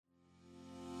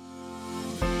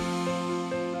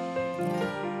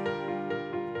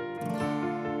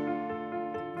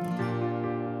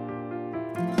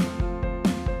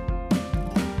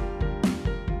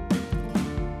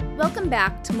Welcome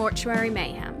back to Mortuary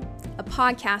Mayhem, a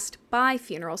podcast by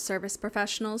funeral service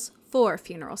professionals for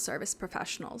funeral service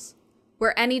professionals,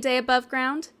 where any day above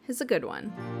ground is a good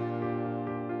one.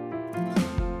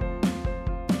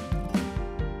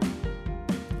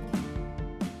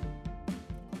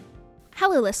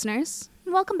 Hello, listeners,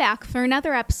 and welcome back for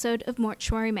another episode of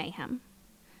Mortuary Mayhem.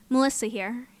 Melissa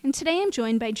here, and today I'm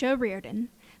joined by Joe Reardon,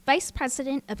 Vice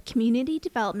President of Community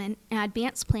Development and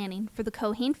Advanced Planning for the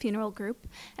Cohane Funeral Group,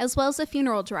 as well as a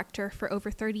funeral director for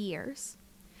over 30 years.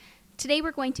 Today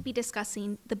we're going to be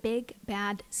discussing the big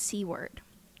bad C word,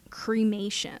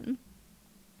 cremation.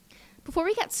 Before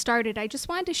we get started, I just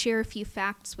wanted to share a few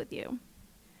facts with you.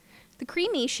 The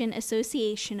Cremation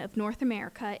Association of North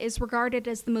America is regarded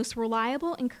as the most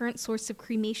reliable and current source of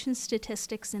cremation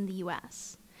statistics in the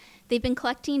U.S. They've been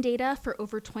collecting data for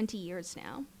over 20 years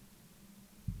now.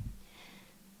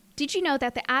 Did you know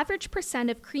that the average percent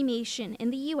of cremation in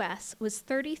the U.S. was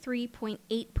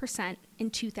 33.8% in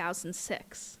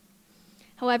 2006?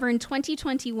 However, in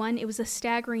 2021, it was a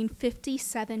staggering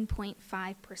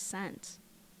 57.5%.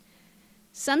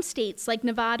 Some states, like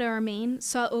Nevada or Maine,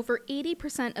 saw over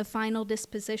 80% of final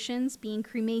dispositions being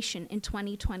cremation in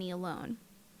 2020 alone.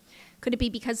 Could it be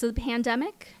because of the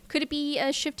pandemic? Could it be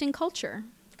a shift in culture?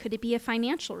 Could it be a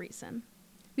financial reason?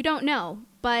 We don't know,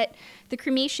 but the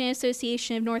Cremation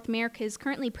Association of North America is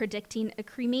currently predicting a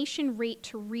cremation rate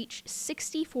to reach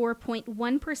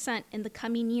 64.1% in the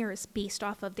coming years based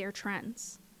off of their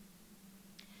trends.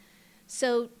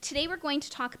 So today we're going to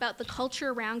talk about the culture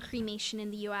around cremation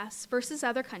in the U.S. versus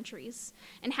other countries,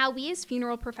 and how we as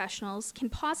funeral professionals can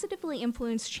positively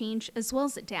influence change as well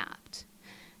as adapt.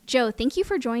 Joe, thank you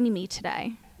for joining me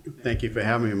today. Thank you for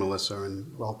having me, Melissa,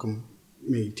 and welcome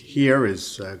me here.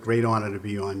 It's a great honor to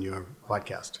be on your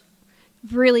podcast.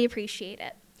 Really appreciate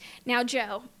it. Now,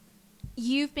 Joe,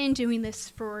 you've been doing this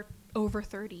for over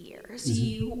 30 years. Mm-hmm.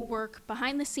 You work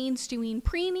behind the scenes doing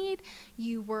pre-need,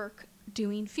 you work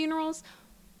doing funerals.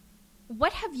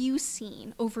 What have you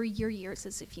seen over your years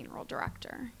as a funeral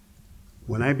director?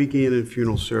 When I began in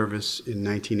funeral service in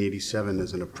 1987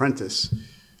 as an apprentice,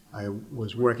 I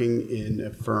was working in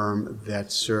a firm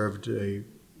that served a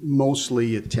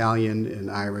mostly Italian and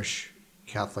Irish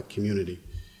Catholic community.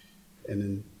 And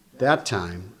in that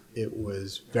time, it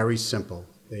was very simple.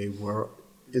 They were,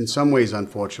 in some ways,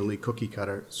 unfortunately,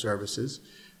 cookie-cutter services.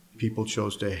 People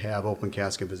chose to have open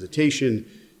casket visitation.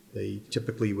 They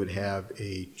typically would have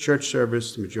a church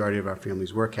service. The majority of our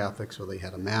families were Catholic, so they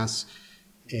had a mass,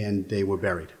 and they were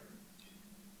buried.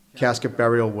 Casket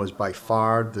burial was by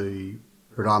far the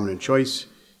predominant choice.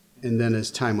 And then as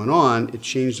time went on, it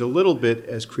changed a little bit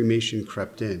as cremation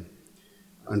crept in.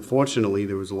 Unfortunately,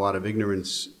 there was a lot of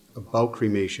ignorance about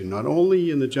cremation, not only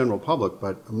in the general public,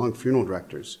 but among funeral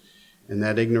directors. And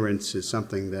that ignorance is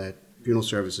something that funeral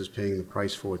service is paying the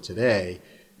price for today,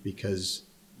 because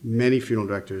many funeral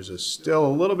directors are still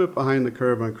a little bit behind the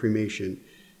curve on cremation.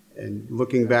 And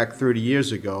looking back 30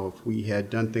 years ago, if we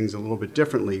had done things a little bit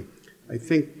differently, I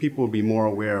think people would be more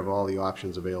aware of all the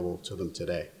options available to them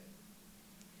today.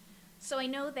 So I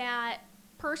know that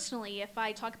personally, if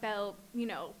I talk about,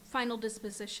 final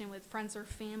disposition with friends or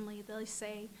family, they'll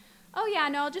say, oh yeah,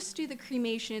 no, I'll just do the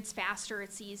cremation. It's faster,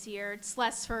 it's easier, it's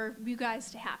less for you guys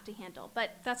to have to handle.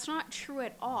 But that's not true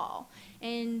at all.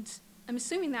 And I'm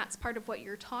assuming that's part of what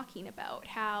you're talking about,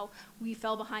 how we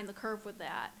fell behind the curve with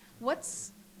that. What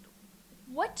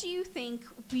do you think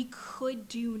we could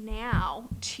do now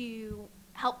to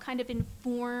help kind of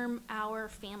inform our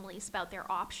families about their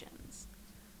options?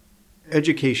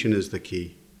 Education is the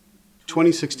key.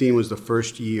 2016 was the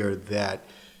first year that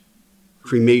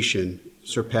cremation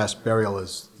surpassed burial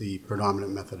as the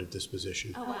predominant method of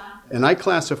disposition. Oh, wow. And I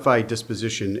classify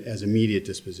disposition as immediate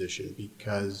disposition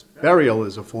because burial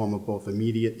is a form of both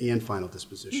immediate and final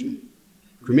disposition.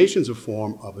 Mm-hmm. Cremation is a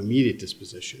form of immediate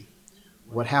disposition.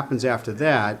 What happens after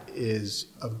that is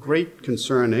of great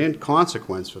concern and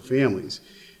consequence for families,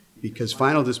 because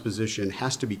final disposition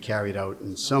has to be carried out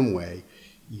in some way.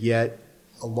 Yet,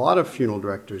 a lot of funeral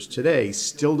directors today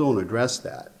still don't address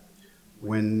that.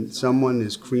 When someone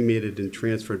is cremated and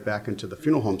transferred back into the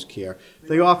funeral home's care,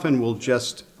 they often will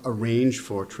just arrange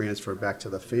for transfer back to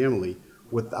the family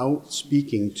without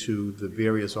speaking to the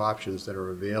various options that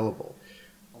are available.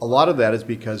 A lot of that is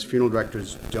because funeral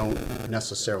directors don't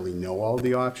necessarily know all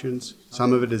the options.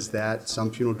 Some of it is that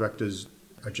some funeral directors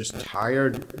are just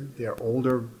tired, they're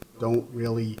older, don't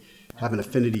really have an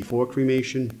affinity for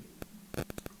cremation,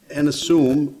 and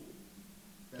assume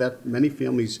that many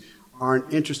families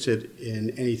aren't interested in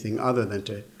anything other than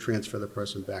to transfer the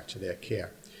person back to their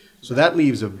care. So that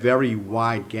leaves a very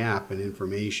wide gap in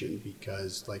information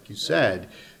because, like you said,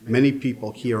 many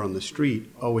people hear on the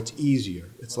street, oh, it's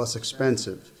easier, it's less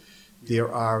expensive.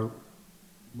 There are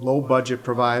low-budget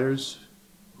providers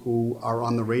who are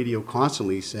on the radio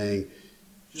constantly saying,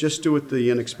 just do it the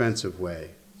inexpensive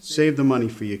way. Save the money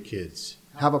for your kids.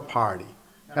 Have a party.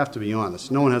 Have to be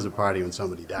honest, no one has a party when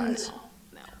somebody dies.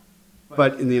 No.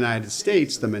 But in the United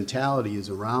States, the mentality is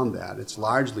around that. It's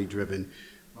largely driven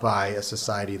by a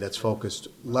society that's focused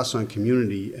less on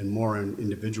community and more on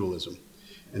individualism.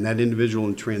 And that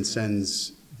individualism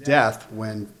transcends death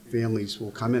when families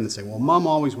will come in and say, well, Mom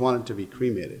always wanted to be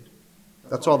cremated.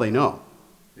 That's all they know.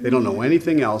 They don't know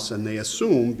anything else, and they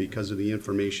assume, because of the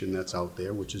information that's out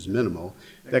there, which is minimal,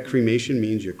 that cremation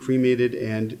means you're cremated,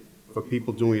 and for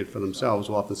people doing it for themselves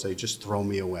will often say, just throw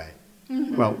me away.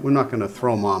 Mm-hmm. Well, we're not going to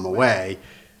throw Mom away,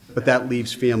 but that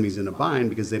leaves families in a bind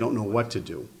because they don't know what to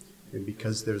do. And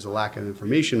because there's a lack of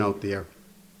information out there,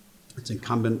 it's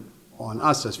incumbent on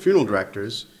us as funeral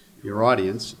directors, your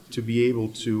audience, to be able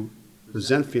to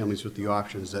present families with the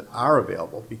options that are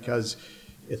available, because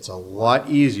it's a lot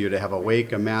easier to have a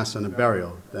wake, a mass, and a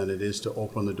burial than it is to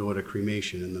open the door to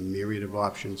cremation and the myriad of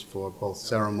options for both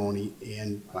ceremony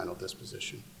and final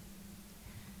disposition.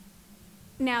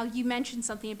 Now, you mentioned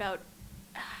something about,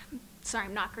 sorry,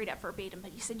 I'm not great at verbatim,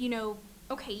 but you said,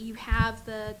 okay, you have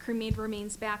the cremated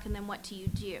remains back, and then what do you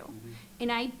do? Mm-hmm.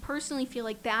 And I personally feel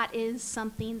like that is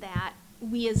something that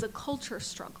we as a culture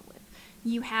struggle with.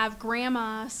 You have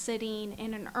grandma sitting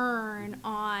in an urn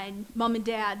on mom and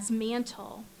dad's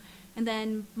mantle, and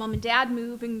then mom and dad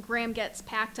move and Gram gets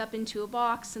packed up into a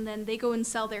box, and then they go and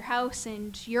sell their house,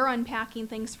 and you're unpacking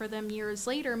things for them years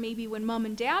later, maybe when mom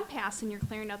and dad pass and you're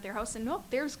clearing out their house, and oh,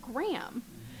 there's Gram.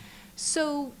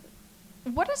 So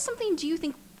what is something, do you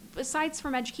think, besides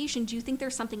from education, do you think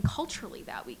there's something culturally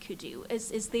that we could do?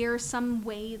 Is there some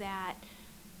way that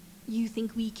you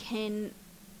think we can,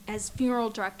 as funeral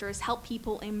directors, help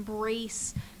people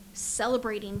embrace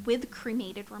celebrating with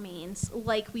cremated remains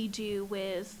like we do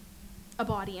with a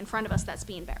body in front of us that's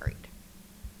being buried?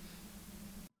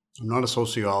 I'm not a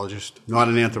sociologist, not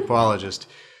an anthropologist,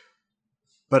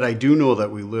 but I do know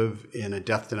that we live in a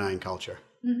death-denying culture.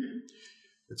 Mm-hmm.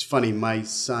 It's funny, my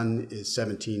son is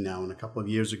 17 now, and a couple of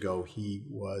years ago, he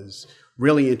was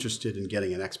really interested in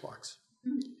getting an Xbox.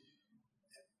 Mm-hmm.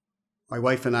 My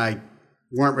wife and I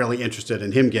weren't really interested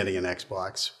in him getting an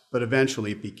Xbox, but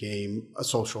eventually it became a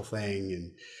social thing,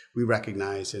 and we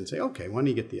recognized it and say, okay, why don't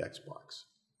you get the Xbox?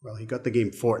 Well, he got the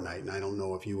game Fortnite, and I don't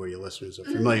know if you or your listeners are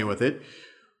familiar with it,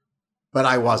 but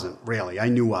I wasn't really. I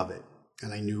knew of it,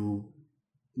 and I knew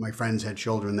my friends had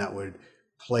children that would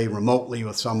play remotely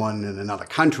with someone in another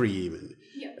country even,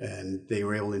 yep. And they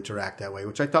were able to interact that way,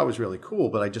 which I thought was really cool,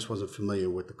 but I just wasn't familiar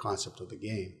with the concept of the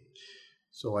game.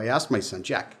 So I asked my son,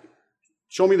 Jack,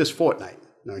 show me this Fortnite.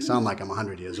 Now, I sound like I'm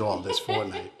 100 years old, this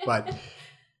Fortnite, but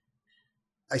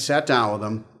I sat down with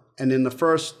him, and in the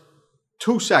first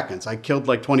 2 seconds, I killed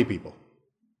like 20 people.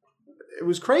 It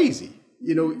was crazy.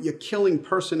 You're killing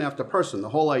person after person. The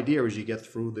whole idea is you get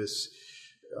through this,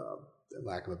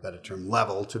 lack of a better term,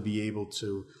 level to be able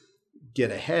to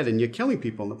get ahead, and you're killing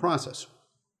people in the process.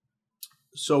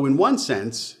 So in one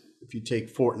sense, if you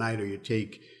take Fortnite or you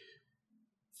take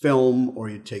film or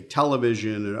you take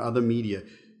television or other media,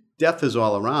 death is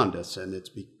all around us, and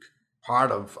it's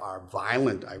part of our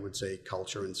violent, I would say,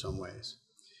 culture in some ways.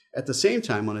 At the same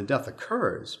time, when a death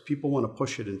occurs, people want to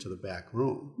push it into the back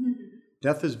room. Mm-hmm.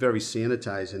 Death is very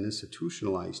sanitized and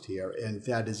institutionalized here, and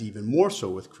that is even more so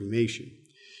with cremation.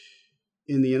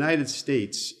 In the United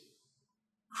States,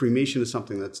 cremation is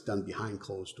something that's done behind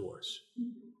closed doors.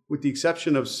 Mm-hmm. With the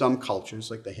exception of some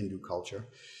cultures, like the Hindu culture,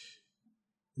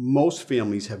 most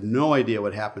families have no idea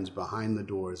what happens behind the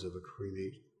doors of a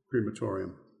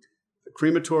crematorium. The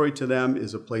crematory to them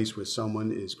is a place where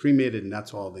someone is cremated, and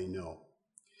that's all they know.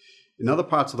 In other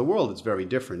parts of the world, it's very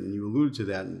different, and you alluded to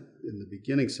that in the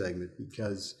beginning segment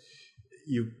because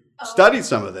you studied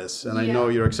some of this, and I know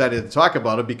you're excited to talk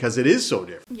about it because it is so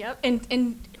different. Yep,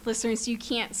 and listeners, you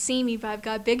can't see me, but I've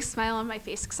got a big smile on my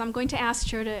face because I'm going to ask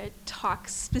Joe to talk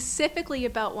specifically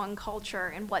about one culture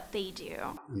and what they do.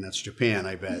 And that's Japan,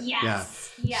 I bet.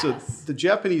 Yes, yeah. Yes. So the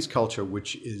Japanese culture,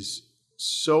 which is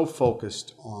so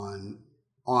focused on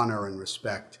honor and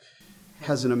respect,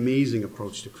 has an amazing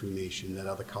approach to cremation that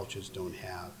other cultures don't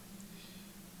have.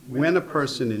 When a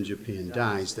person in Japan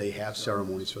dies, they have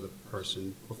ceremonies for the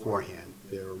person beforehand.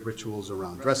 There are rituals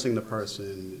around dressing the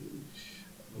person,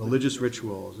 religious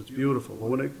rituals. It's beautiful. But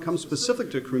when it comes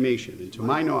specific to cremation, and to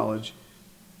my knowledge,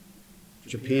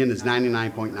 Japan is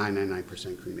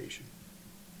 99.999% cremation.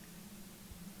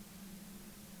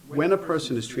 when a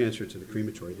person is transferred to the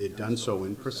crematory, they're done so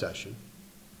in procession.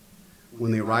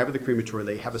 When they arrive at the crematory,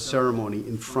 they have a ceremony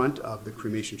in front of the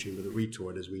cremation chamber, the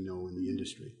retort, as we know in the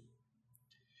industry.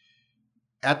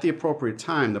 At the appropriate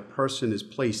time, the person is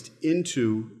placed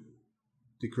into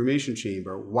the cremation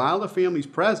chamber while the family's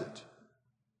present,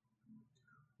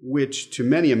 which to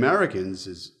many Americans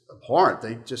is abhorrent.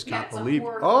 They just can't believe,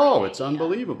 oh, it's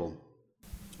unbelievable.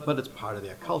 But it's part of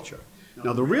their culture.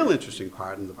 Now, the real interesting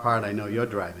part, and the part I know you're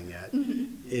driving at,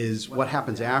 is what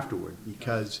happens afterward,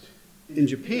 because in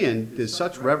Japan, there's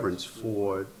such reverence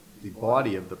for the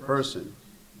body of the person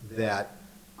that,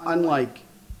 unlike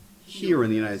here in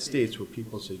the United States, where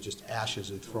people say just ashes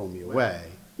and throw me away,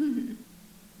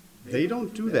 they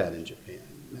don't do that in Japan.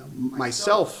 Now,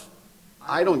 myself,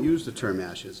 I don't use the term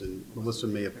ashes, and Melissa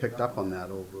may have picked up on that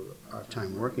over our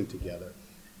time working together,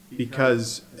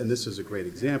 because, and this is a great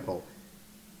example,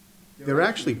 they're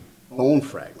actually bone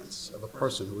fragments of a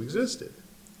person who existed.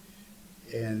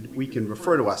 And we can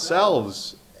refer to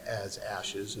ourselves as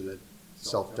ashes in a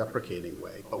self-deprecating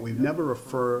way, but we've never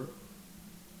referred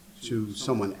to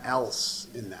someone else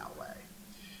in that way.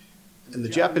 And the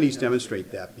Japanese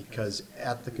demonstrate that because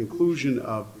at the conclusion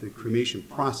of the cremation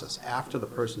process, after the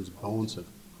person's bones have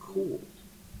cooled,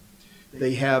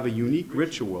 they have a unique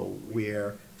ritual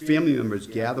where family members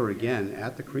gather again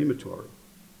at the crematory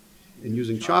and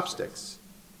using chopsticks.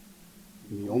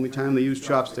 And the only time they use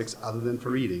chopsticks other than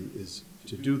for eating is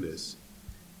to do this.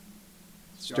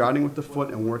 Starting with the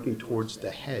foot and working towards the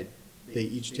head, they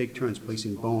each take turns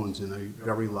placing bones in a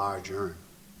very large urn.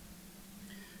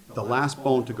 The last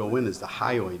bone to go in is the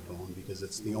hyoid bone because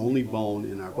it's the only bone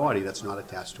in our body that's not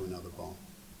attached to another bone.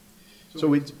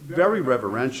 So it's very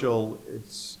reverential,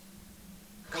 it's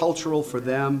cultural for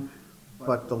them,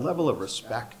 but the level of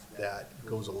respect that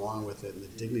goes along with it and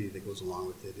the dignity that goes along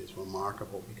with it is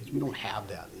remarkable because we don't have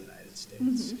that in the United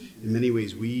States. In many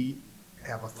ways, we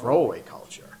have a throwaway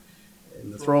culture.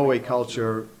 And the throwaway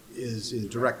culture is in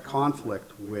direct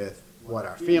conflict with what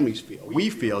our families feel. We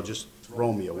feel just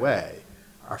throw me away.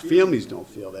 Our families don't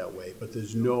feel that way, but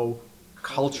there's no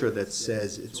culture that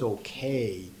says it's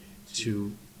okay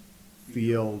to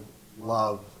feel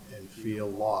love and feel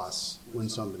loss when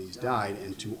somebody's died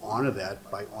and to honor that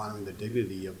by honoring the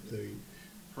dignity of the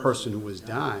person who has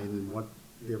died and what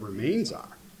their remains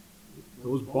are.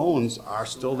 Those bones are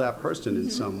still that person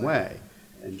in some way.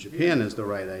 And Japan is the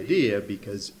right idea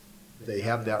because they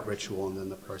have that ritual and then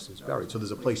the person's buried. So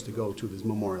there's a place to go to, there's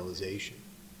memorialization.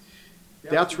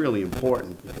 That's really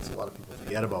important because a lot of people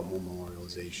forget about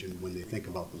memorialization when they think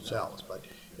about themselves. But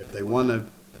if they won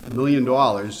 $1 million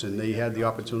and they had the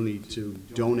opportunity to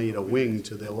donate a wing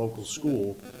to their local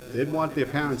school, they'd want their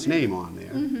parents' name on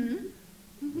there.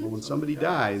 Well, when somebody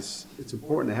dies, it's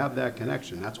important to have that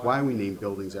connection. That's why we name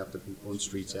buildings after people and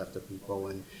streets after people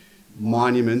and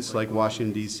monuments like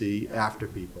Washington, D.C. after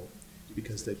people,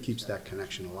 because that keeps that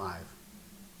connection alive.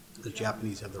 The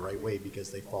Japanese have the right way because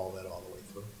they follow that all the way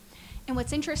through. And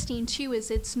what's interesting, too,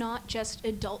 is it's not just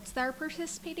adults that are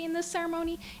participating in this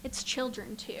ceremony, it's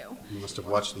children, too. You must have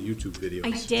watched the YouTube videos.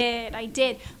 I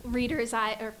did.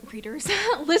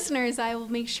 Listeners, I will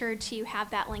make sure to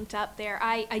have that linked up there.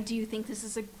 I do think this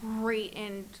is a great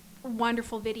and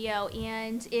wonderful video,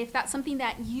 and if that's something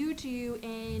that you do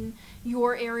in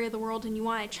your area of the world and you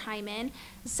want to chime in,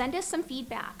 send us some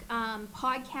feedback.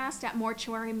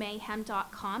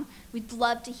 podcast@mortuarymayhem.com. We'd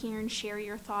love to hear and share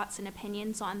your thoughts and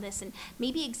opinions on this and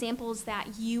maybe examples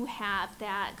that you have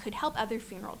that could help other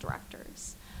funeral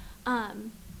directors.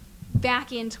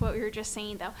 Back into what we were just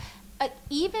saying though,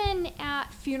 even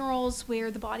at funerals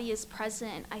where the body is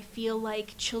present, I feel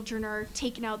like children are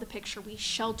taken out of the picture. We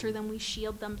shelter them, we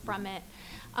shield them from it.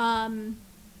 And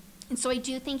so I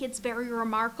do think it's very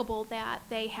remarkable that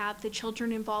they have the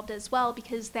children involved as well,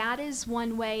 because that is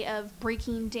one way of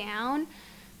breaking down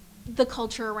the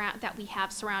culture around that we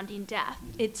have surrounding death.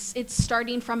 It's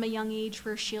starting from a young age,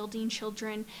 we're shielding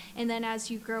children, and then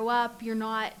as you grow up, you're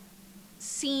not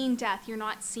seeing death, you're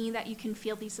not seeing that you can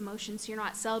feel these emotions, you're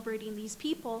not celebrating these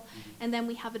people, and then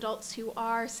we have adults who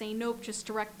are saying, nope, just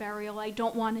direct burial, I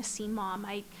don't want to see mom,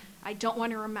 I don't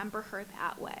want to remember her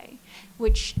that way,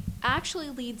 which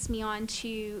actually leads me on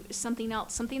to something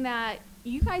else, something that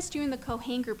you guys do in the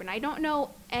Cohen group, and I don't know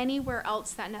anywhere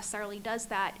else that necessarily does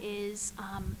that, is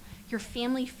your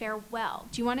family farewell.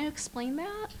 Do you want to explain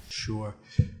that? Sure.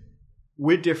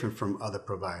 We're different from other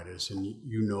providers, and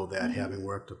you know that, having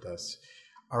worked with us.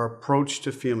 Our approach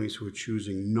to families who are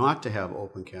choosing not to have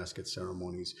open casket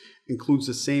ceremonies includes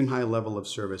the same high level of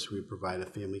service we provide a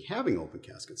family having open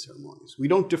casket ceremonies. We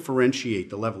don't differentiate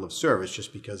the level of service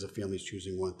just because a family is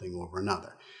choosing one thing over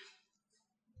another.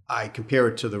 I compare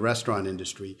it to the restaurant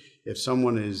industry. If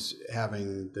someone is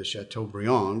having the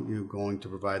Chateaubriand, you're going to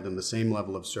provide them the same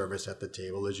level of service at the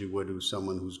table as you would to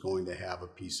someone who's going to have a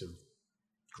piece of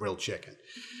grilled chicken.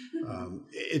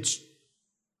 It's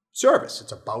service.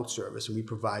 It's about service, and we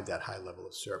provide that high level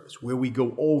of service. Where we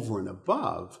go over and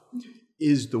above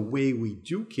is the way we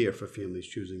do care for families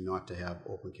choosing not to have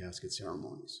open casket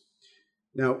ceremonies.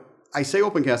 Now, I say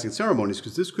open casket ceremonies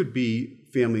because this could be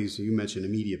families, you mentioned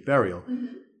immediate burial,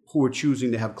 who are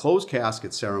choosing to have closed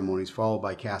casket ceremonies followed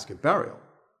by casket burial.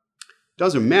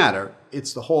 Doesn't matter.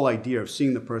 It's the whole idea of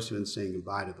seeing the person and saying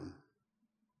goodbye to them.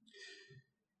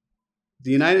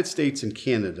 The United States and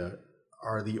Canada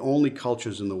are the only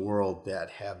cultures in the world that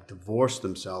have divorced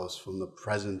themselves from the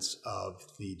presence of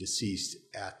the deceased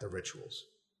at the rituals.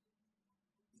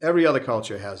 Every other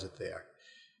culture has it there.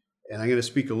 And I'm going to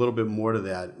speak a little bit more to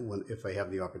that if I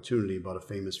have the opportunity about a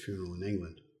famous funeral in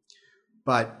England.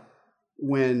 But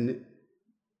when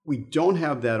we don't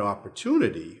have that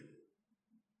opportunity,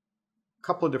 a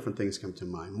couple of different things come to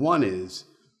mind. One is,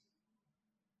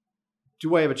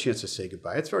 do I have a chance to say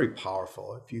goodbye? It's very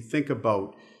powerful. If you think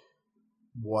about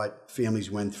what families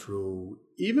went through,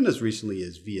 even as recently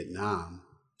as Vietnam,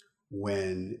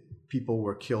 when people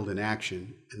were killed in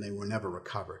action and they were never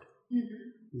recovered.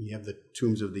 We have the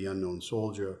tombs of the unknown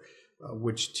soldier,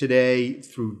 which today,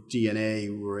 through DNA,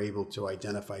 we're able to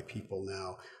identify people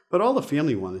now. But all the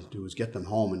family wanted to do was get them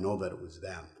home and know that it was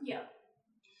them. Yeah.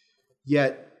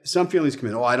 Yet, some families come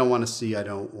in, I don't want to see, I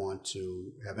don't want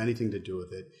to have anything to do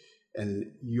with it.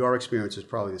 And your experience is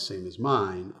probably the same as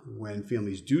mine. When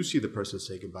families do see the person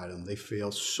say goodbye to them, they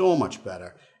feel so much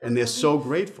better, and they're so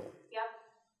grateful. Yeah.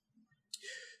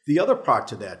 The other part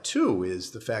to that, too,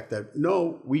 is the fact that,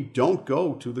 no, we don't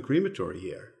go to the crematory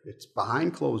here. It's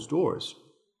behind closed doors.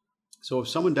 So if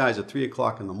someone dies at 3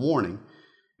 o'clock in the morning,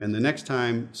 and the next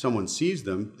time someone sees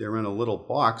them, they're in a little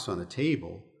box on a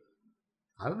table,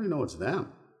 how do they know it's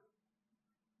them?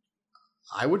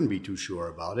 I wouldn't be too sure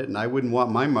about it, and I wouldn't want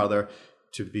my mother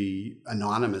to be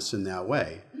anonymous in that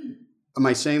way. Am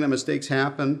I saying that mistakes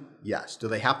happen? Yes. Do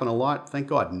they happen a lot? Thank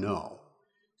God, no.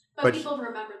 But people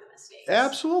remember the mistakes.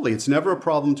 Absolutely. It's never a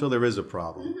problem until there is a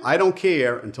problem. I don't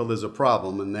care until there's a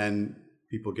problem, and then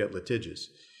people get litigious.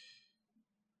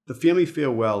 The family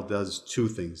farewell does two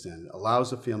things then. It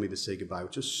allows the family to say goodbye,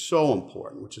 which is so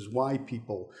important, which is why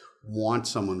people want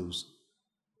someone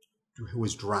who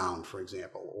was drowned, for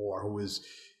example, or who was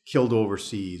killed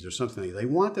overseas or something like that. They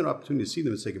want that opportunity to see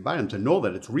them and say goodbye to them, to know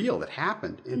that it's real, it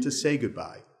happened, and to say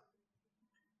goodbye.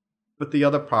 But the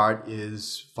other part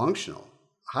is functional.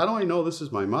 How do I know this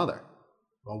is my mother?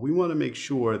 Well, we want to make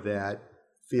sure that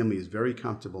family is very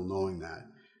comfortable knowing that,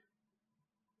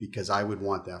 because I would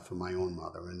want that for my own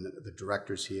mother. And the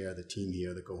directors here, the team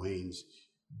here, the Cohanes,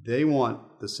 they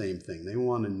want the same thing. They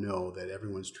want to know that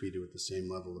everyone's treated with the same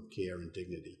level of care and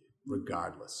dignity,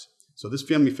 regardless. So this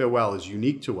family farewell is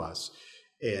unique to us,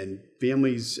 and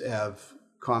families have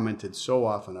commented so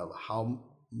often of how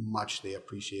much they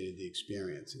appreciated the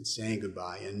experience and saying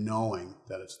goodbye and knowing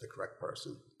that it's the correct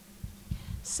person.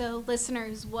 So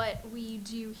listeners, what we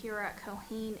do here at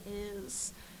Cohane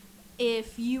is,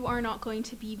 if you are not going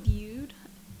to be viewed,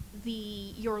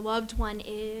 your loved one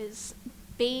is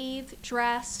bathed,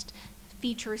 dressed,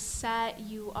 features set,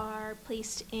 you are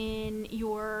placed in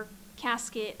your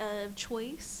casket of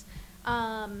choice,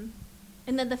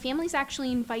 and then the family's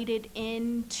actually invited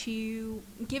in to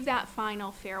give that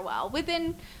final farewell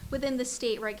within the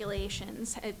state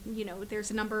regulations.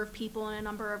 There's a number of people and a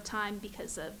number of time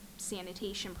because of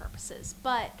sanitation purposes,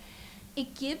 but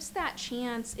it gives that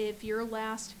chance, if your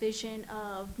last vision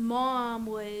of mom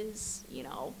was,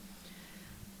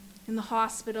 in the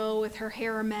hospital with her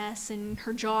hair a mess and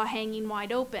her jaw hanging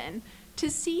wide open, to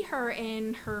see her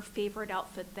in her favorite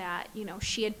outfit that,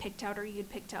 she had picked out or you had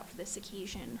picked out for this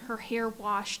occasion. Her hair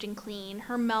washed and clean,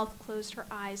 her mouth closed, her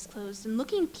eyes closed, and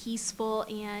looking peaceful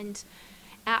and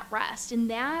at rest. And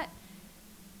that,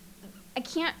 I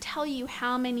can't tell you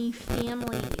how many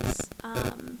families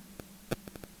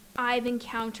I've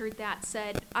encountered that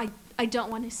said, I don't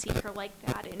want to see her like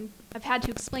that. And I've had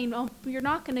to explain, you're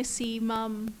not going to see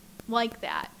mom like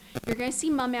that. You're going to see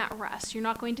mom at rest. You're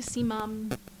not going to see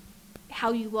mom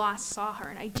how you last saw her.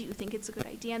 And I do think it's a good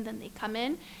idea. And then they come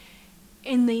in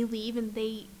and they leave, and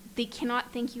they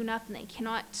cannot thank you enough, and they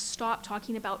cannot stop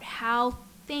talking about how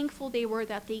thankful they were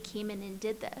that they came in and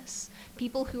did this.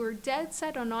 People who are dead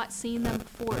set on not seeing them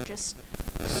before, just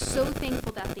so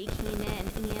thankful that they came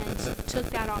in and took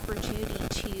that opportunity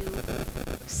to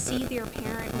see their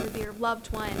parent or their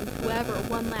loved one, whoever,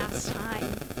 one last time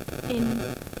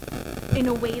in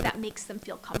a way that makes them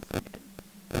feel comforted.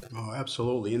 Oh,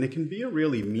 absolutely. And it can be a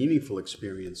really meaningful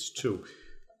experience, too.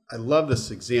 I love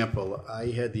this example. I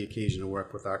had the occasion to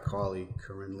work with our colleague,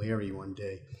 Corinne Leary, one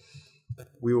day.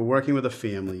 We were working with a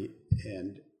family,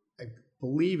 and I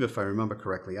believe, if I remember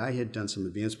correctly, I had done some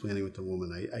advanced planning with the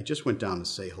woman. I just went down to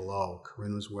say hello.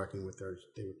 Corinne was working with her.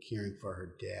 They were caring for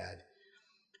her dad.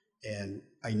 And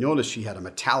I noticed she had a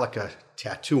Metallica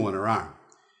tattoo on her arm.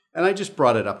 And I just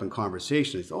brought it up in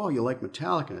conversation. I said, "Oh, you like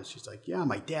Metallica?" And she's like, "Yeah,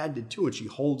 my dad did too." And she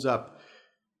holds up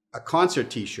a concert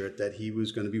T-shirt that he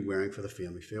was going to be wearing for the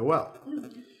family farewell.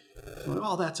 So,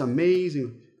 "Oh, that's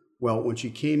amazing." Well, when she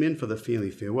came in for the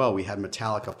family farewell, we had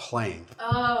Metallica playing.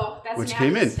 Oh, that's which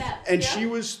came in. Step. And she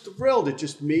was thrilled. It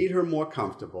just made her more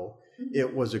comfortable.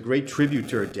 It was a great tribute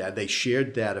to her dad. They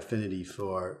shared that affinity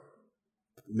for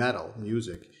metal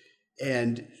music.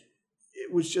 And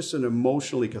it was just an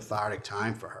emotionally cathartic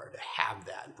time for her to have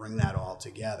that and bring that all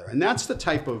together. And that's the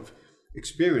type of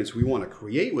experience we want to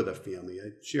create with a family.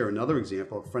 I share another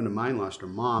example. A friend of mine lost her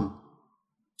mom,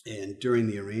 and during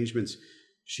the arrangements,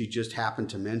 she just happened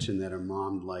to mention that her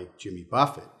mom liked Jimmy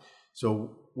Buffett.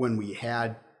 So when we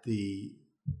had the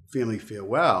family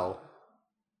farewell,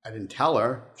 I didn't tell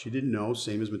her. She didn't know.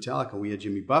 Same as Metallica. We had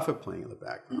Jimmy Buffett playing in the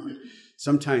background.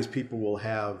 Sometimes people will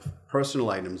have personal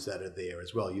items that are there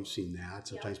as well. You've seen that.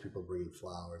 Sometimes people bring in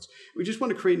flowers. We just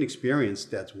want to create an experience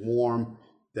that's warm,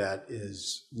 that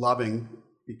is loving,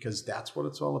 because that's what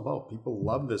it's all about. People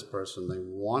love this person. They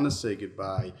want to say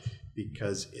goodbye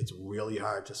because it's really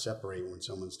hard to separate when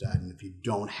someone's died. And if you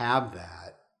don't have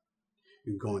that,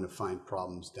 you're going to find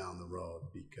problems down the road,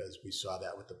 because we saw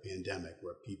that with the pandemic,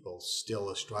 where people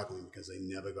still are struggling because they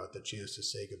never got the chance to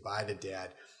say goodbye to dad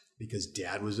because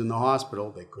dad was in the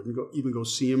hospital. They couldn't even go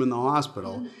see him in the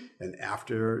hospital. And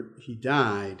after he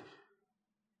died,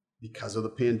 because of the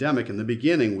pandemic in the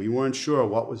beginning, we weren't sure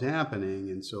what was happening.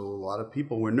 And so a lot of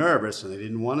people were nervous and they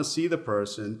didn't want to see the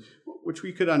person, which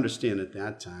we could understand at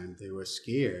that time. They were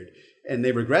scared, and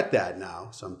they regret that now,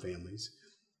 some families.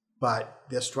 But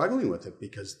they're struggling with it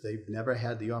because they've never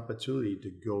had the opportunity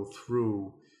to go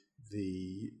through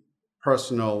the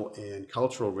personal and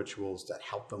cultural rituals that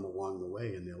help them along the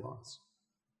way in their loss.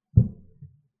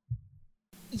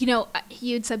 You know,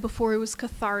 you had said before it was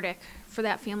cathartic for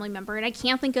that family member, and I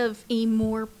can't think of a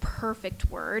more perfect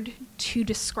word to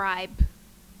describe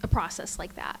a process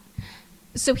like that.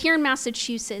 So here in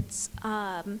Massachusetts,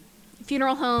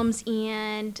 funeral homes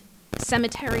and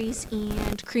cemeteries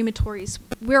and crematories,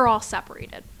 we're all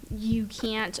separated. You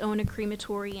can't own a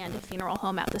crematory and a funeral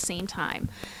home at the same time.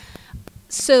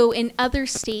 So in other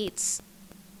states,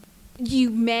 you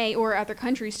may, or other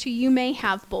countries too, you may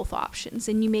have both options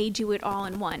and you may do it all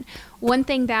in one. One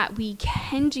thing that we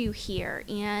can do here,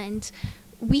 and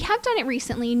we have done it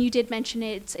recently, and you did mention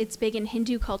it's big in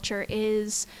Hindu culture,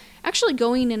 is actually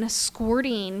going and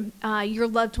escorting your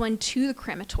loved one to the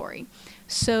crematory.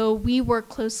 So we work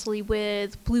closely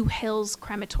with Blue Hills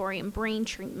Crematory in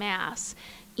Braintree, Mass.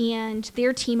 And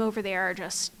their team over there are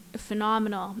just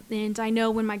phenomenal. And I know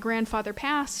when my grandfather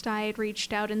passed, I had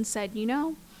reached out and said, you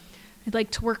know, I'd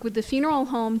like to work with the funeral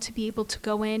home to be able to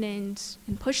go in and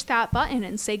push that button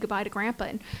and say goodbye to Grandpa.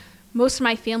 And most of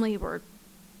my family were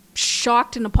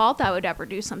shocked and appalled that I would ever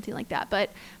do something like that.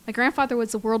 But my grandfather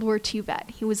was a World War II vet.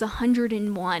 He was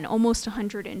 101, almost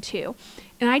 102.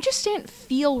 And I just didn't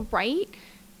feel right,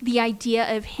 the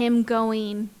idea of him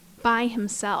going by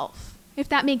himself, if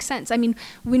that makes sense. I mean,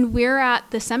 when we're at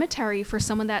the cemetery for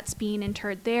someone that's being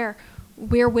interred there,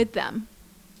 we're with them.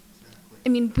 Exactly. I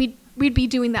mean, we'd be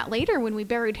doing that later when we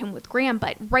buried him with Gram,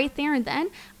 but right there and then,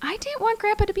 I didn't want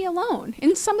Grandpa to be alone.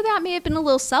 And some of that may have been a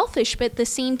little selfish, but at the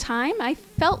same time, I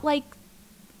felt like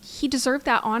he deserved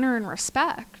that honor and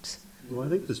respect. Well, I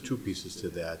think there's two pieces to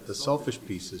that. The selfish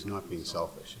piece is not being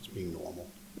selfish. It's being normal.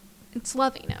 It's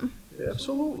loving him.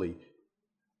 Absolutely.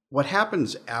 What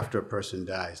happens after a person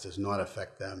dies does not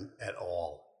affect them at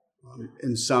all.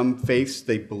 In some faiths,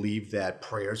 they believe that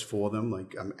prayers for them,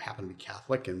 like I happen to be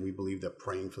Catholic, and we believe that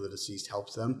praying for the deceased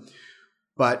helps them.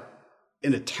 But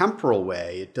in a temporal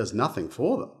way, it does nothing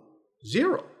for them.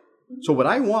 Zero. So what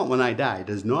I want when I die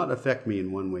does not affect me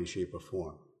in one way, shape, or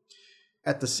form.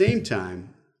 At the same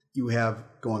time, you have,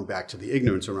 going back to the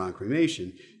ignorance around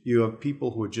cremation, you have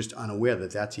people who are just unaware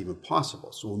that that's even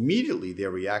possible. So immediately their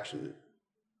reaction,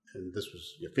 and this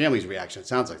was your family's reaction, it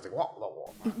sounds like, whoa.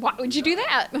 Why would you do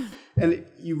that? And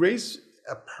you raise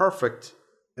a perfect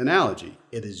analogy.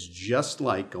 It is just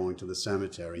like going to the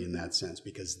cemetery in that sense,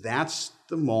 because that's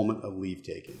the moment of leave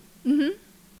taking. Mm-hmm.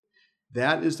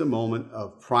 That is the moment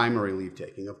of primary leave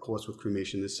taking. Of course, with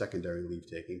cremation, there's secondary leave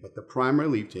taking, but the primary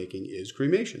leave taking is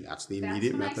cremation. That's the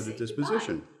immediate method of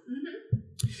disposition.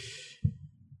 Mm-hmm.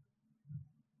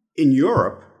 In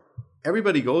Europe,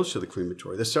 everybody goes to the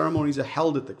crematory. The ceremonies are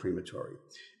held at the crematory.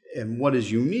 And what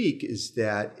is unique is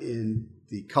that in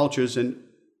the cultures, and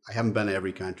I haven't been to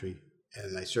every country,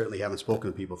 and I certainly haven't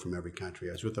spoken to people from every country.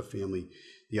 I was with a family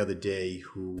the other day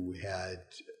who had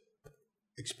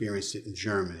experienced it in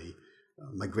Germany.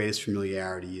 My greatest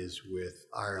familiarity is with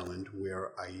Ireland,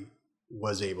 where I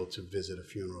was able to visit a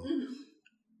funeral,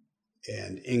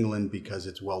 and England because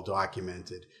it's well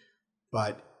documented.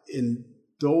 But in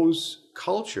those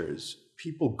cultures,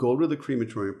 people go to the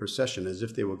crematorium procession as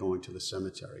if they were going to the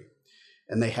cemetery.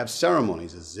 And they have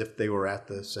ceremonies as if they were at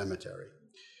the cemetery.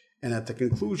 And at the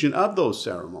conclusion of those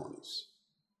ceremonies,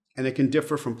 and it can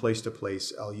differ from place to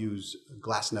place, I'll use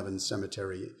Glasnevin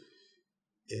Cemetery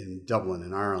in Dublin,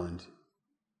 in Ireland.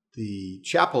 The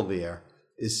chapel there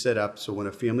is set up so when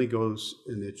a family goes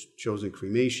and it's chosen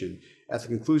cremation, at the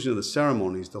conclusion of the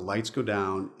ceremonies, the lights go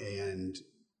down and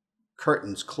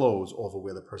curtains close over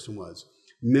where the person was,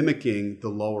 mimicking the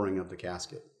lowering of the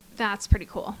casket. That's pretty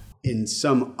cool. In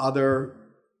some other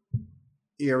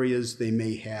areas, they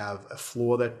may have a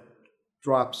floor that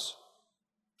drops.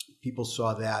 People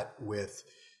saw that with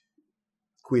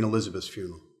Queen Elizabeth's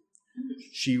funeral.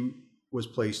 She was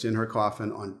placed in her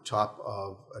coffin on top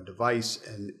of a device,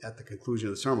 and at the conclusion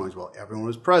of the ceremonies, while everyone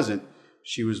was present,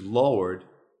 she was lowered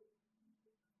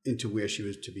into where she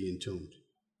was to be entombed.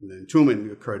 And the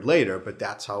entombment occurred later, but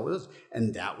that's how it was.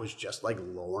 And that was just like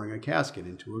lowering a casket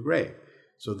into a grave.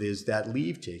 So there's that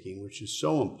leave-taking, which is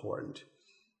so important.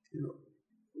 You know,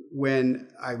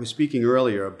 when I was speaking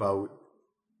earlier about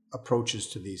approaches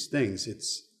to these things,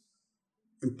 it's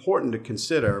important to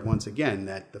consider, once again,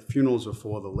 that the funerals are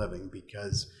for the living,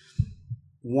 because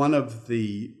one of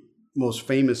the most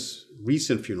famous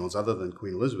recent funerals, other than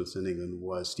Queen Elizabeth's in England,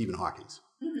 was Stephen Hawking's.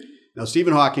 Now,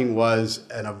 Stephen Hawking was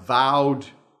an avowed,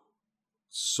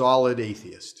 solid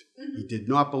atheist. He did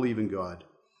not believe in God.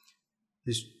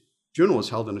 His funeral was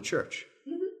held in a church,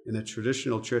 in a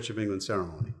traditional Church of England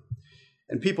ceremony.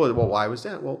 And people said, well, why was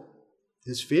that? Well,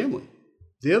 his family.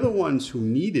 They're the ones who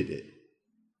needed it.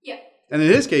 Yeah. And in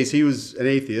his case, he was an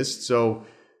atheist, so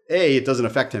A, it doesn't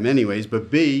affect him anyways, but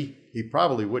B, he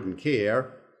probably wouldn't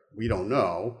care. We don't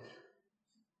know.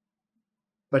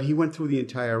 But he went through the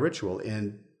entire ritual,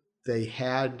 and they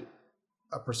had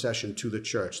a procession to the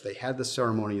church. They had the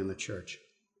ceremony in the church.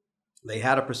 They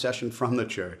had a procession from the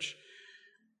church.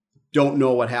 Don't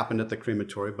know what happened at the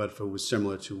crematory, but if it was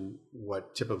similar to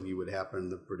what typically would happen in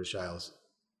the British Isles,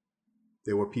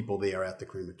 there were people there at the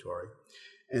crematory.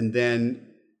 And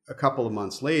then a couple of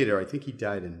months later, I think he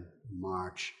died in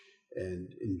March,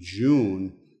 and in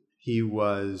June, he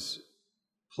was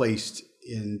placed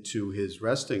into his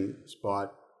resting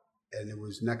spot, and it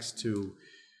was next to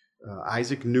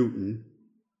Isaac Newton.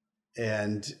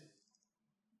 And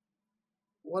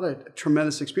what a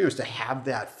tremendous experience to have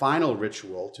that final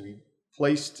ritual, to be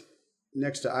placed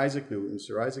next to Isaac Newton,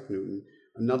 Sir Isaac Newton,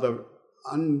 another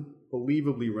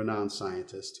unbelievably renowned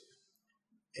scientist,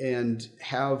 and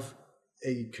have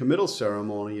a committal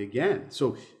ceremony again.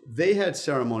 So they had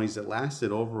ceremonies that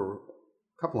lasted over a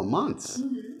couple of months.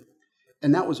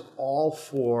 And that was all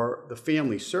for the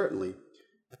family, certainly.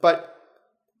 But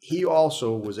he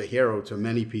also was a hero to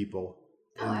many people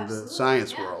in the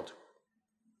science world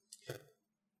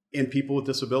and people with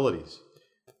disabilities.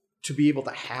 To be able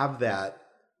to have that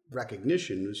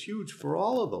recognition was huge for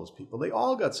all of those people. They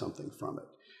all got something from it.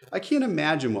 I can't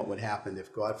imagine what would happen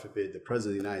if, God forbid, the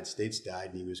President of the United States died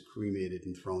and he was cremated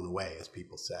and thrown away, as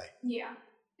people say. Yeah.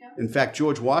 In fact,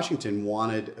 George Washington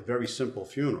wanted a very simple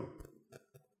funeral.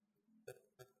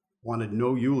 Wanted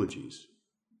no eulogies.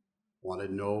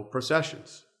 Wanted no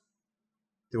processions.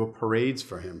 There were parades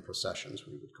for him, processions,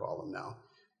 we would call them now.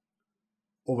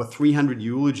 Over 300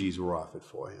 eulogies were offered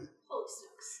for him. Holy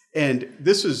smokes. And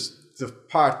this is the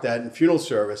part that in funeral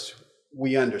service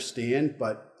we understand,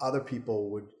 but other people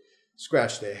would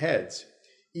scratch their heads.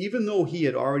 Even though he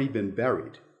had already been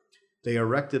buried, they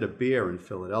erected a bier in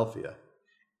Philadelphia.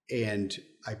 And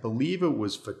I believe it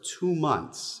was for 2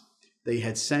 months, they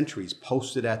had sentries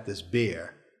posted at this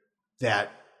bier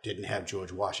that didn't have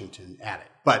George Washington at it.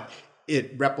 But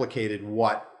it replicated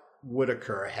what would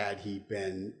occur had he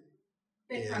been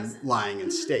lying in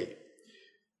state.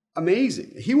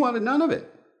 Amazing. He wanted none of it.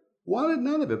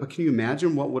 But can you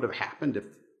imagine what would have happened if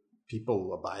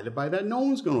people abided by that? No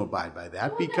one's going to abide by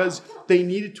that because they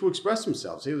needed to express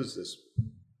themselves. He was this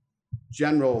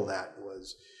general that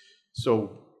was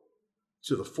so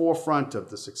to the forefront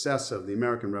of the success of the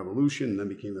American Revolution and then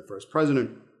became the first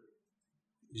president.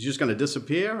 He's just going to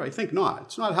disappear? I think not.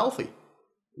 It's not healthy.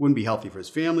 It wouldn't be healthy for his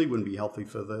family. It wouldn't be healthy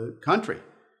for the country.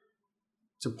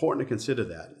 It's important to consider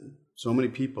that. So many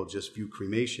people just view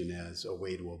cremation as a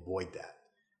way to avoid that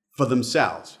for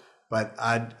themselves. But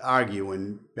I'd argue,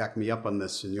 and back me up on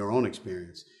this in your own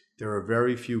experience, there are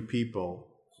very few people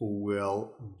who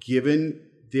will, given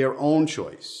their own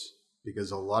choice,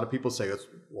 because a lot of people say,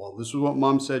 well, this is what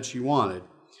Mom said she wanted.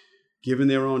 Given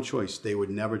their own choice, they would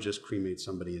never just cremate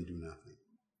somebody and do nothing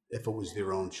if it was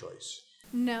their own choice.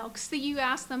 No, because you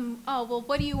ask them, oh, well,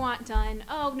 what do you want done?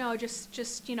 Oh, no, just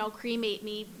cremate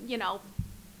me,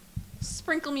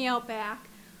 sprinkle me out back.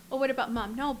 Well, what about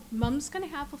Mom? No, Mom's going to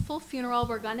have a full funeral.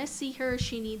 We're going to see her.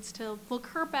 She needs to look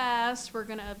her best. We're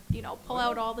going to, pull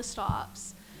out all the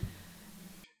stops.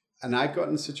 And I've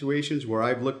gotten situations where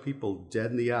I've looked people dead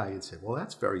in the eye and said, well,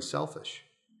 that's very selfish.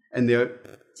 And they're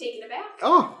taking it back.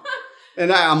 Oh,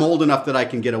 and I'm old enough that I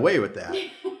can get away with that.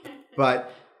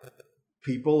 But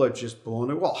people are just blown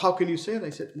away. Well, how can you say it?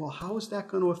 I said, well, how is that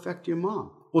going to affect your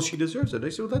mom? Well, she deserves it. I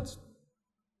said, well, that's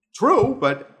true,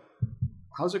 but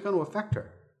how's it going to affect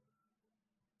her?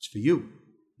 It's for you.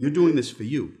 You're doing this for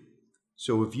you.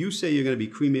 So if you say you're going to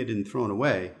be cremated and thrown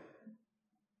away,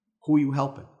 who are you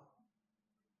helping?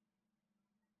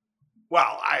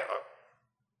 Well,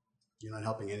 you're not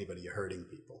helping anybody. You're hurting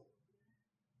people.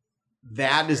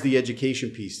 That is the education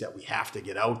piece that we have to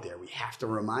get out there. We have to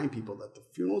remind people that the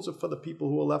funerals are for the people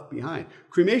who are left behind.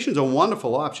 Cremation is a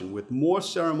wonderful option with more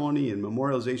ceremony and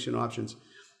memorialization options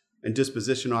and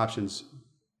disposition options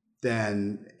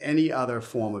than any other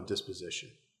form of disposition.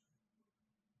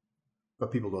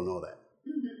 But people don't know that.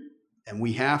 Mm-hmm. And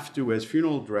we have to, as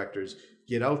funeral directors,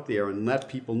 get out there and let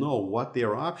people know what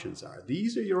their options are.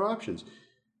 These are your options.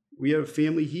 We have a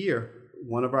family here.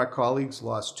 One of our colleagues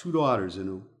lost 2 daughters in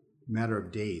a matter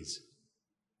of days.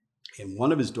 And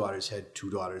one of his daughters had 2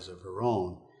 daughters of her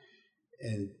own.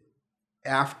 And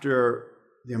after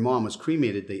their mom was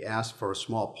cremated, they asked for a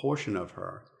small portion of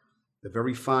her, the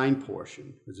very fine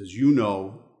portion. Because as you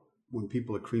know, when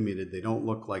people are cremated, they don't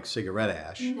look like cigarette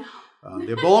ash. No.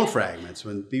 They're bone fragments.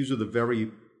 These are the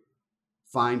very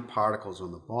fine particles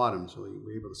on the bottom, so we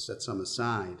were able to set some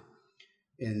aside.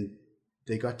 And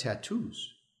they got tattoos.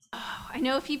 Oh, I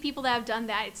know a few people that have done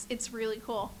that. It's really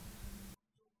cool.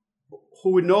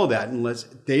 Who would know that unless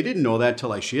they didn't know that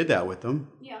until I shared that with them?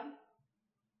 Yeah.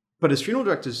 But as funeral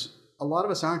directors, a lot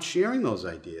of us aren't sharing those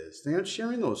ideas. They aren't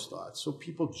sharing those thoughts, so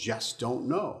people just don't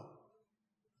know.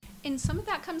 And some of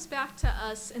that comes back to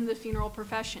us in the funeral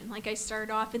profession. Like I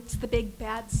started off, it's the big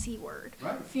bad C word.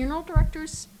 Right. Funeral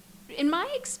directors, in my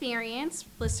experience,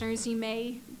 listeners, you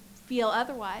may feel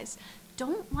otherwise,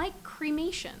 don't like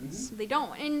cremations. Mm-hmm. They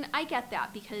don't. And I get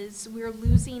that because we're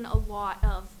losing a lot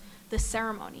of the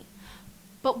ceremony.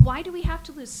 But why do we have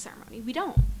to lose the ceremony? We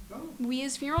don't. No. We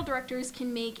as funeral directors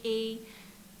can make a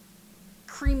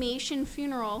cremation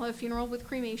funeral, a funeral with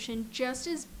cremation, just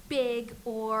as big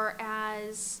or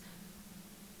as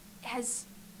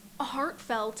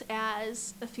heartfelt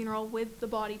as a funeral with the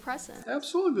body present.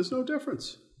 Absolutely. There's no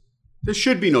difference. There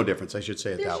should be no difference. I should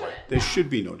say it that way. There should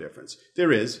be no difference.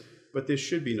 There is, but there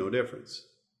should be no difference.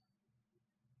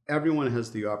 Everyone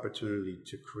has the opportunity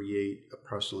to create a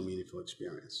personal, meaningful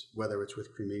experience, whether it's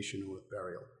with cremation or with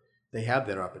burial. They have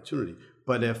that opportunity.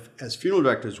 But if, as funeral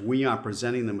directors, we aren't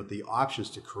presenting them with the options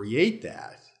to create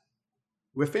that,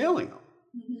 we're failing them.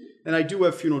 Mm-hmm. And I do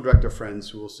have funeral director friends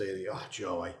who will say to me, oh,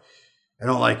 Joe, I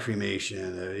don't like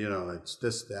cremation. It's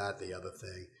this, that, the other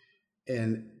thing.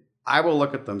 And I will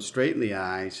look at them straight in the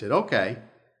eye and say, okay,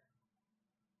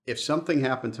 if something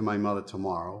happened to my mother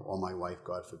tomorrow, or my wife,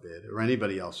 God forbid, or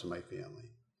anybody else in my family,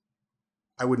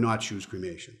 I would not choose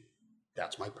cremation.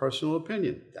 That's my personal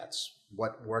opinion. That's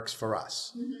what works for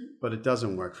us. Mm-hmm. But it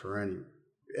doesn't work for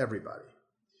everybody.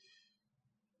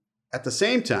 At the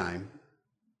same time,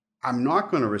 I'm not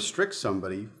going to restrict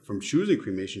somebody from choosing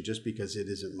cremation just because it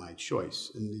isn't my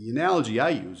choice. And the analogy I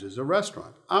use is a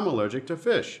restaurant. I'm allergic to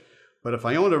fish. But if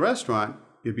I owned a restaurant,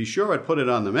 you'd be sure I'd put it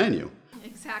on the menu.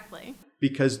 Exactly.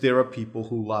 Because there are people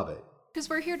who love it. Because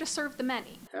we're here to serve the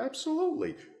many.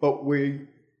 Absolutely. But we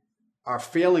are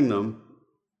failing them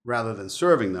rather than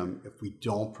serving them if we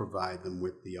don't provide them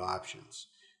with the options.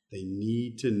 They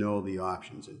need to know the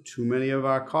options. And too many of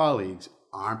our colleagues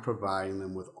aren't providing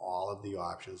them with all of the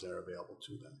options that are available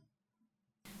to them.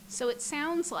 So it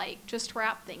sounds like, just to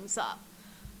wrap things up,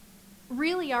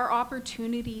 really our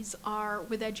opportunities are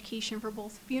with education for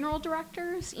both funeral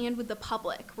directors and with the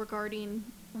public regarding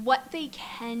what they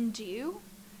can do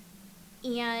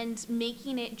and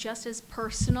making it just as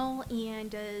personal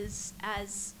and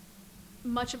as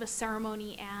much of a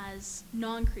ceremony as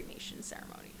non-cremation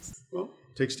ceremonies. Well,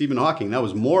 take Stephen Hawking. That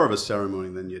was more of a ceremony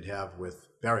than you'd have with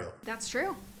burial. That's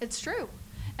true. It's true.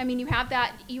 I mean, you have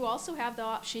that. You also have the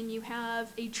option. You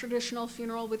have a traditional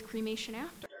funeral with cremation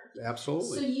after.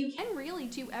 Absolutely. So you can really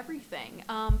do everything.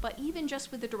 But even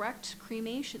just with the direct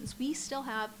cremations, we still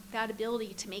have that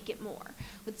ability to make it more.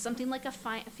 With something like a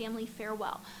family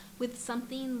farewell, with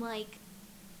something like,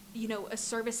 a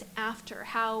service after,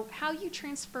 how you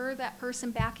transfer that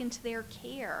person back into their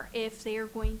care if they are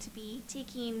going to be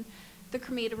taking the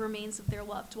cremated remains of their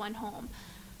loved one home.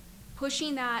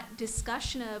 Pushing that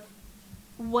discussion of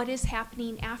what is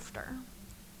happening after.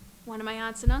 One of my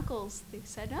aunts and uncles, they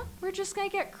said, "Oh, we're just going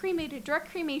to get cremated,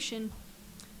 direct cremation.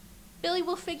 Billy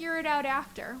will figure it out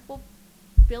after." Well,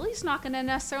 Billy's not going to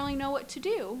necessarily know what to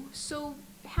do. So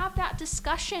have that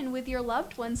discussion with your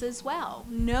loved ones as well.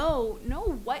 Know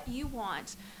what you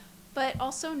want, but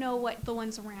also know what the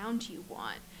ones around you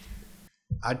want.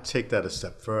 I'd take that a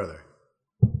step further.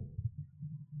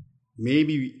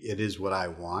 Maybe it is what I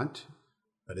want,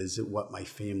 but is it what my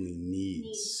family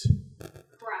needs?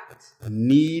 Correct.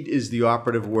 Need is the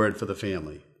operative word for the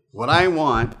family. What I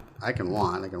want, I can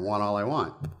want all I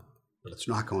want, but it's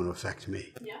not going to affect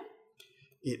me. Yeah.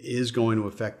 It is going to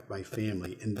affect my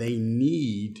family, and they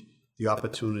need the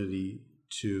opportunity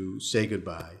to say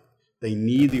goodbye. They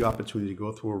need the opportunity to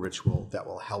go through a ritual that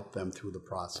will help them through the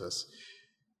process.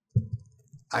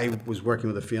 I was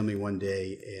working with a family one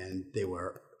day, and they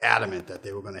were adamant that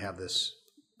they were going to have this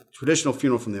traditional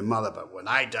funeral from their mother, but when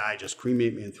I die, just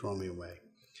cremate me and throw me away.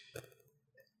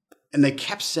 And they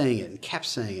kept saying it and kept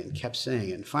saying it and kept saying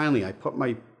it. And finally, I put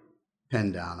my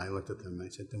pen down. I looked at them and I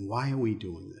said, "Then why are we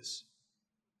doing this?"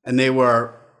 And they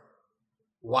were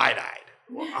wide-eyed.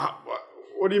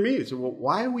 What do you mean? I said, "Well,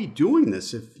 why are we doing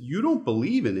this? If you don't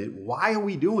believe in it, why are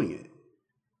we doing it?"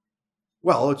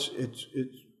 "Well, it's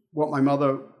what my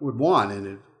mother would want,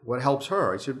 and what helps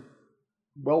her." I said,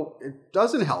 "Well, it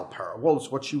doesn't help her." "Well,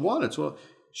 it's what she wanted." So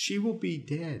she will be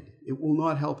dead. It will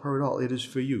not help her at all. It is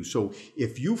for you. So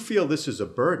if you feel this is a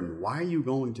burden, why are you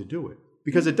going to do it?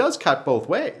 Because it does cut both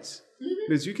ways. Mm-hmm.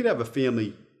 Because you could have a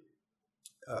family,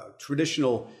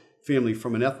 traditional family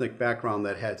from an ethnic background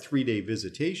that had 3-day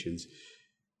visitations.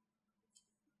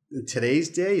 In today's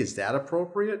day, is that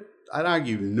appropriate? I'd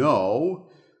argue no.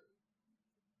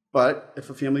 But if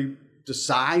a family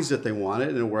decides that they want it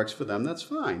and it works for them, that's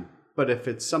fine. But if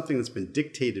it's something that's been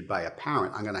dictated by a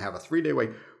parent, I'm going to have a 3-day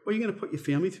wait. Well, you're going to put your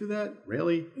family through that?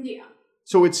 Really? Yeah.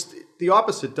 So it's the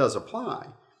opposite does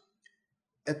apply.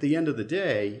 At the end of the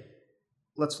day,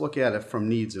 let's look at it from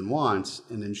needs and wants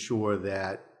and ensure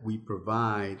that we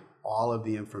provide all of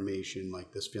the information,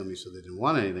 like this family said they didn't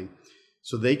want anything,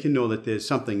 so they can know that there's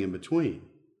something in between.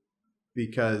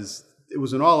 Because it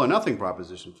was an all or nothing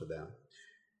proposition for them.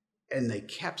 And they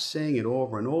kept saying it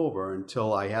over and over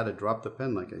until I had to drop the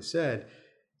pen, like I said.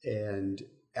 And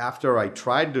after I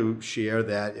tried to share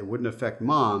that it wouldn't affect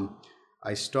Mom,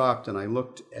 I stopped and I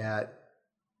looked at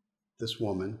this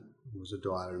woman, who was a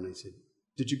daughter, and I said,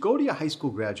 "Did you go to your high school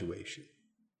graduation?"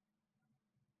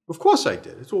 "Of course I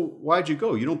did." I said, "Well, why'd you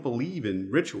go? You don't believe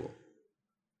in ritual."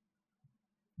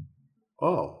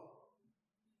 "Oh.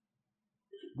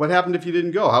 What happened if you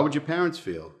didn't go? How would your parents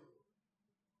feel?"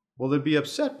 "Well, they'd be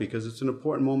upset because it's an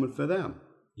important moment for them."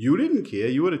 "You didn't care.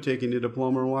 You would have taken your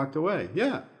diploma and walked away."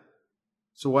 "Yeah."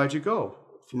 "So why'd you go?"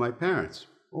 "For my parents."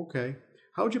 "Okay.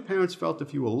 How would your parents felt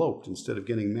if you eloped instead of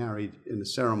getting married in a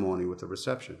ceremony with a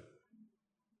reception?"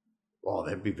 "Oh,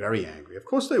 they'd be very angry." "Of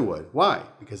course they would." "Why?"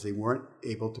 "Because they weren't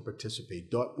able to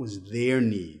participate. That was their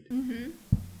need." Mm-hmm.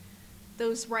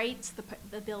 Those rights, the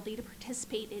ability to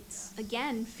participate, it's,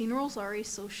 again, funerals are a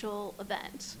social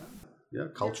event. Yeah,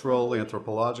 cultural,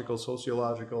 anthropological,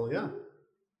 sociological, yeah.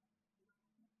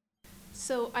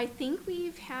 So I think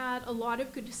we've had a lot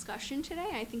of good discussion today.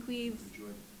 I think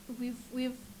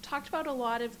we've talked about a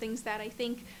lot of things that I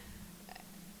think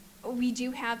we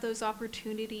do have those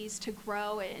opportunities to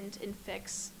grow and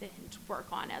fix and work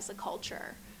on as a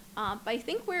culture. But I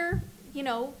think we're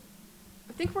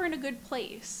in a good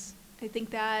place. I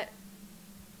think that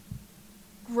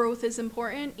growth is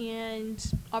important and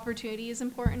opportunity is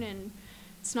important, and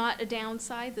it's not a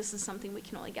downside. This is something we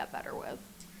can only get better with.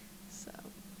 So.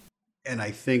 And I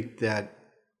think that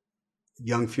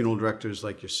young funeral directors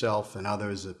like yourself and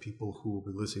others, the people who will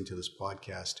be listening to this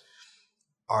podcast,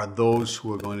 are those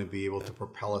who are going to be able to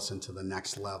propel us into the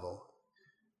next level.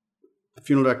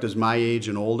 Funeral directors my age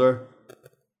and older,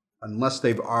 unless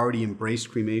they've already embraced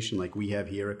cremation like we have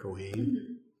here at Cohane,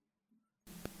 mm-hmm.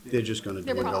 they're just going to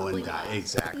dwindle and die. Not.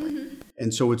 Exactly. Mm-hmm.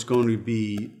 And so it's going to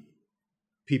be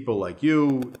people like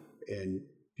you and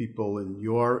people in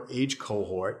your age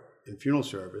cohort in funeral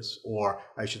service, or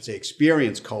I should say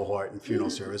experienced cohort in funeral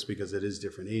mm-hmm. service, because it is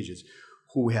different ages,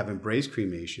 who have embraced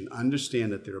cremation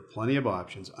understand that there are plenty of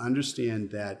options,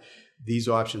 understand that these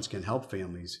options can help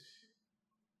families.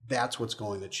 That's what's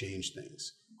going to change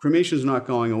things. Cremation is not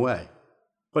going away,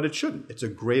 but it shouldn't. It's a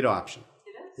great option.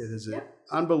 It is an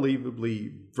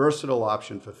unbelievably versatile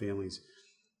option for families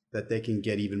that they can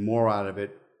get even more out of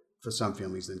it for some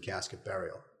families than casket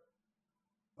burial.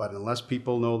 But unless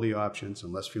people know the options,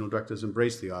 unless funeral directors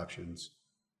embrace the options,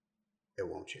 it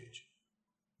won't change.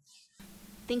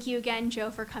 Thank you again,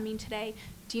 Joe, for coming today.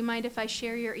 Do you mind if I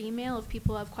share your email if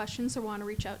people have questions or want to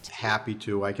reach out to you? Happy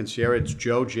to. I can share it. It's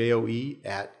Joe, Joe,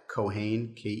 at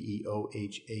Keohane,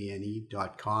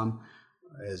 KEOHANE.com.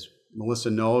 As Melissa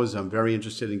knows, I'm very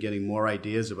interested in getting more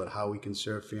ideas about how we can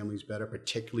serve families better,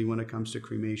 particularly when it comes to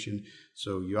cremation.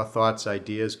 So your thoughts,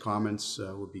 ideas, comments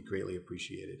would be greatly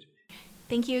appreciated.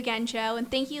 Thank you again, Joe, and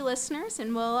thank you, listeners,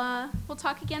 and we'll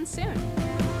talk again soon.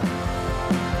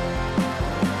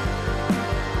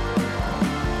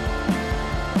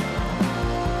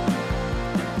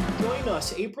 Join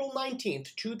us April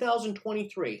 19th,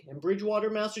 2023 in Bridgewater,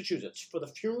 Massachusetts for the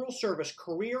Funeral Service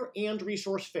Career and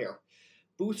Resource Fair.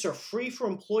 Booths are free for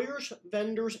employers,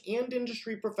 vendors, and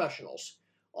industry professionals.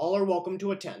 All are welcome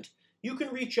to attend. You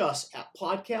can reach us at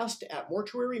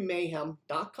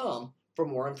podcast@mortuarymayhem.com for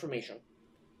more information.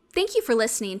 Thank you for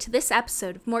listening to this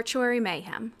episode of Mortuary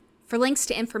Mayhem. For links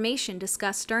to information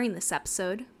discussed during this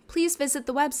episode, please visit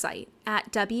the website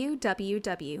at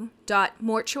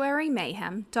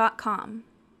www.mortuarymayhem.com.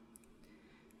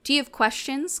 Do you have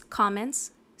questions,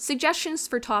 comments, suggestions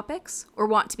for topics, or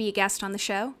want to be a guest on the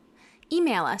show?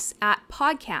 Email us at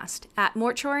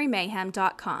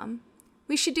podcast@mortuarymayhem.com.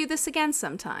 We should do this again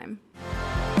sometime.